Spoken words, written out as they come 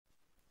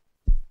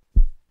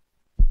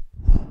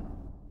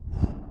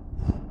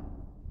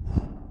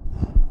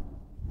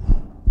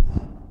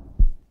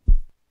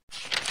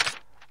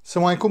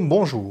Salam alaikum,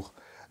 bonjour.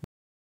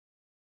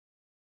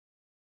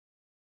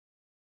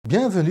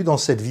 Bienvenue dans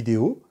cette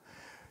vidéo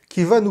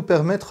qui va nous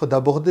permettre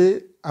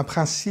d'aborder un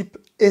principe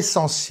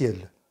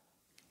essentiel.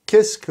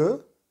 Qu'est-ce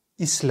que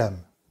l'islam?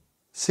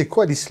 C'est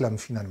quoi l'islam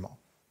finalement?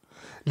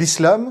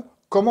 L'islam,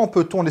 comment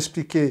peut-on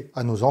l'expliquer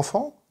à nos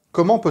enfants?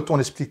 Comment peut-on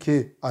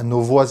l'expliquer à nos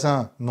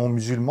voisins non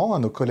musulmans, à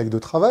nos collègues de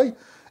travail?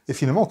 Et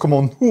finalement,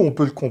 comment nous, on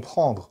peut le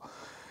comprendre?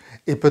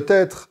 Et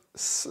peut-être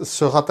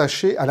se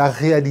rattacher à la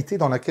réalité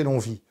dans laquelle on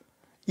vit.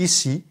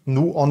 Ici,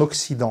 nous, en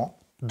Occident,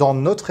 dans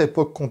notre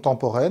époque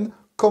contemporaine,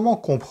 comment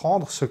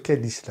comprendre ce qu'est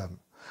l'islam?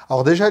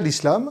 Alors déjà,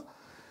 l'islam,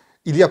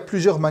 il y a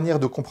plusieurs manières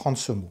de comprendre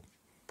ce mot.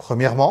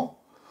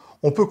 Premièrement,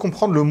 on peut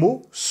comprendre le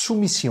mot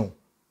soumission.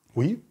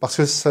 Oui, parce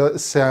que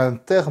c'est un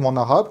terme en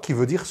arabe qui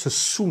veut dire se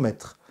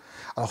soumettre.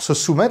 Alors se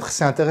soumettre,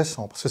 c'est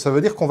intéressant, parce que ça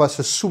veut dire qu'on va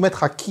se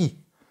soumettre à qui?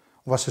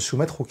 On va se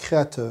soumettre au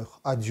Créateur,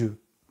 à Dieu.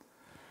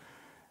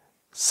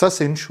 Ça,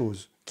 c'est une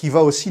chose qui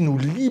va aussi nous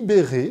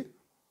libérer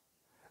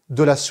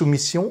de la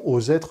soumission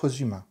aux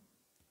êtres humains.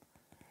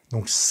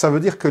 Donc ça veut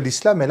dire que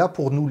l'islam est là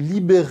pour nous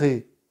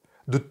libérer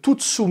de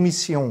toute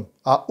soumission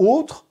à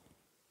autre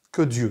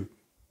que Dieu.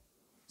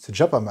 C'est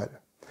déjà pas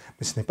mal.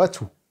 Mais ce n'est pas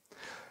tout.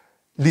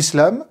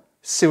 L'islam,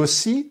 c'est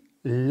aussi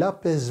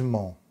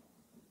l'apaisement.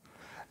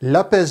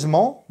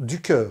 L'apaisement du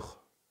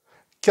cœur.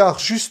 Car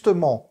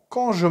justement,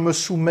 quand je me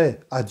soumets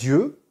à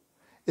Dieu,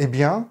 eh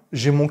bien,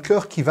 j'ai mon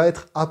cœur qui va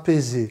être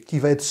apaisé, qui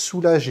va être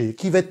soulagé,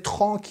 qui va être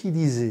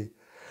tranquillisé.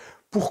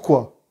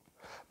 Pourquoi ?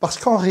 Parce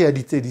qu'en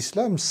réalité,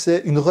 l'islam,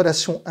 c'est une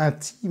relation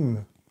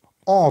intime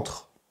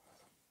entre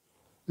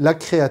la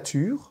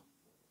créature,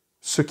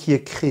 ce qui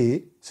est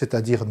créé,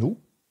 c'est-à-dire nous,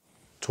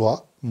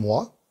 toi,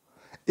 moi,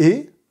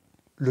 et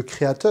le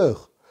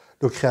créateur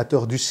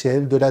du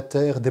ciel, de la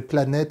terre, des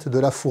planètes, de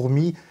la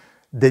fourmi,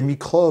 des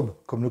microbes,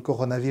 comme le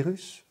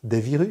coronavirus, des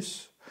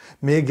virus,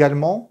 mais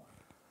également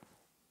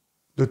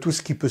de tout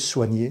ce qui peut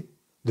soigner,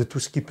 de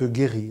tout ce qui peut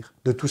guérir,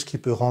 de tout ce qui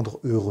peut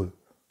rendre heureux.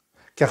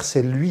 Car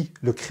c'est lui,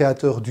 le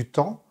créateur du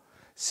temps,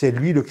 c'est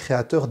lui le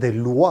créateur des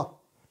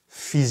lois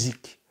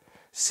physiques.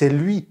 C'est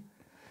lui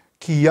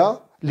qui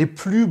a les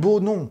plus beaux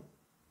noms.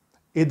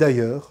 Et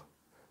d'ailleurs,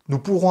 nous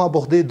pourrons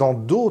aborder dans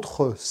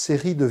d'autres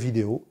séries de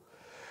vidéos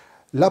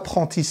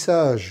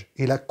l'apprentissage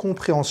et la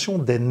compréhension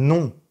des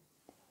noms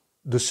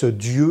de ce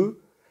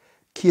Dieu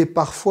qui est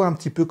parfois un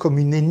petit peu comme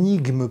une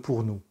énigme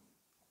pour nous.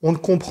 On ne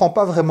comprend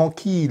pas vraiment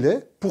qui il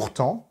est,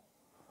 pourtant,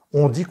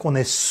 on dit qu'on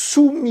est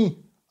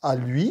soumis à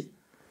lui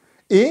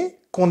et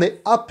qu'on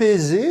est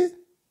apaisé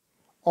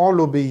en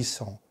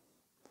l'obéissant.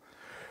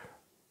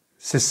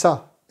 C'est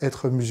ça,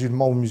 être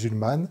musulman ou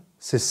musulmane,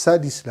 c'est ça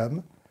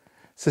l'islam,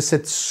 c'est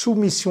cette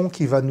soumission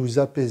qui va nous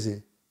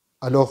apaiser.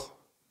 Alors,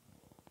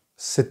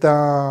 c'est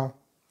un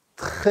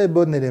très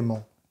bon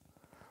élément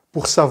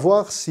pour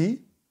savoir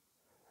si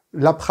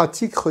la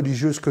pratique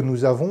religieuse que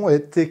nous avons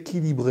est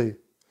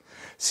équilibrée.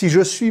 Si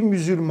je suis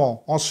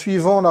musulman en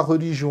suivant la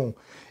religion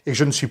et que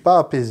je ne suis pas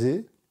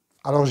apaisé,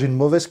 alors j'ai une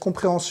mauvaise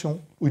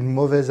compréhension ou une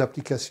mauvaise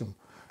application.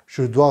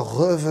 Je dois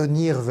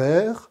revenir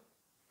vers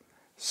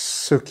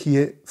ce qui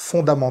est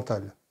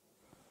fondamental,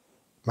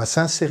 ma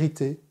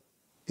sincérité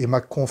et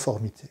ma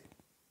conformité.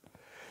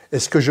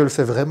 Est-ce que je le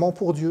fais vraiment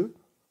pour Dieu,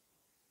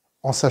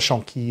 en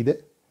sachant qui il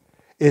est?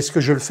 Est-ce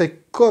que je le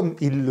fais comme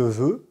il le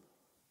veut,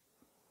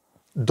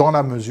 dans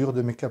la mesure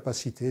de mes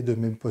capacités, de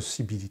mes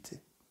possibilités?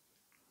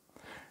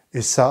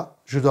 Et ça,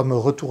 je dois me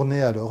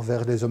retourner alors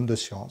vers les hommes de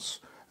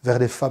science, vers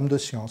les femmes de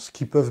science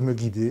qui peuvent me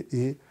guider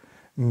et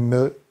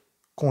me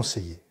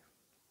conseiller.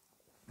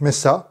 Mais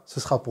ça, ce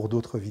sera pour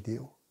d'autres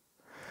vidéos.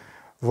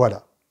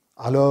 Voilà.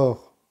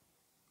 Alors,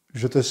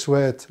 je te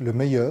souhaite le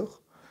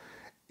meilleur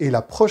et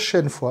la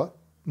prochaine fois,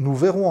 nous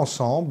verrons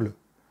ensemble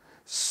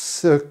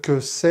ce que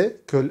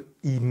c'est que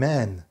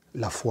l'iman,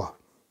 la foi.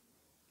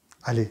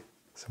 Allez,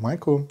 c'est moins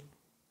cool.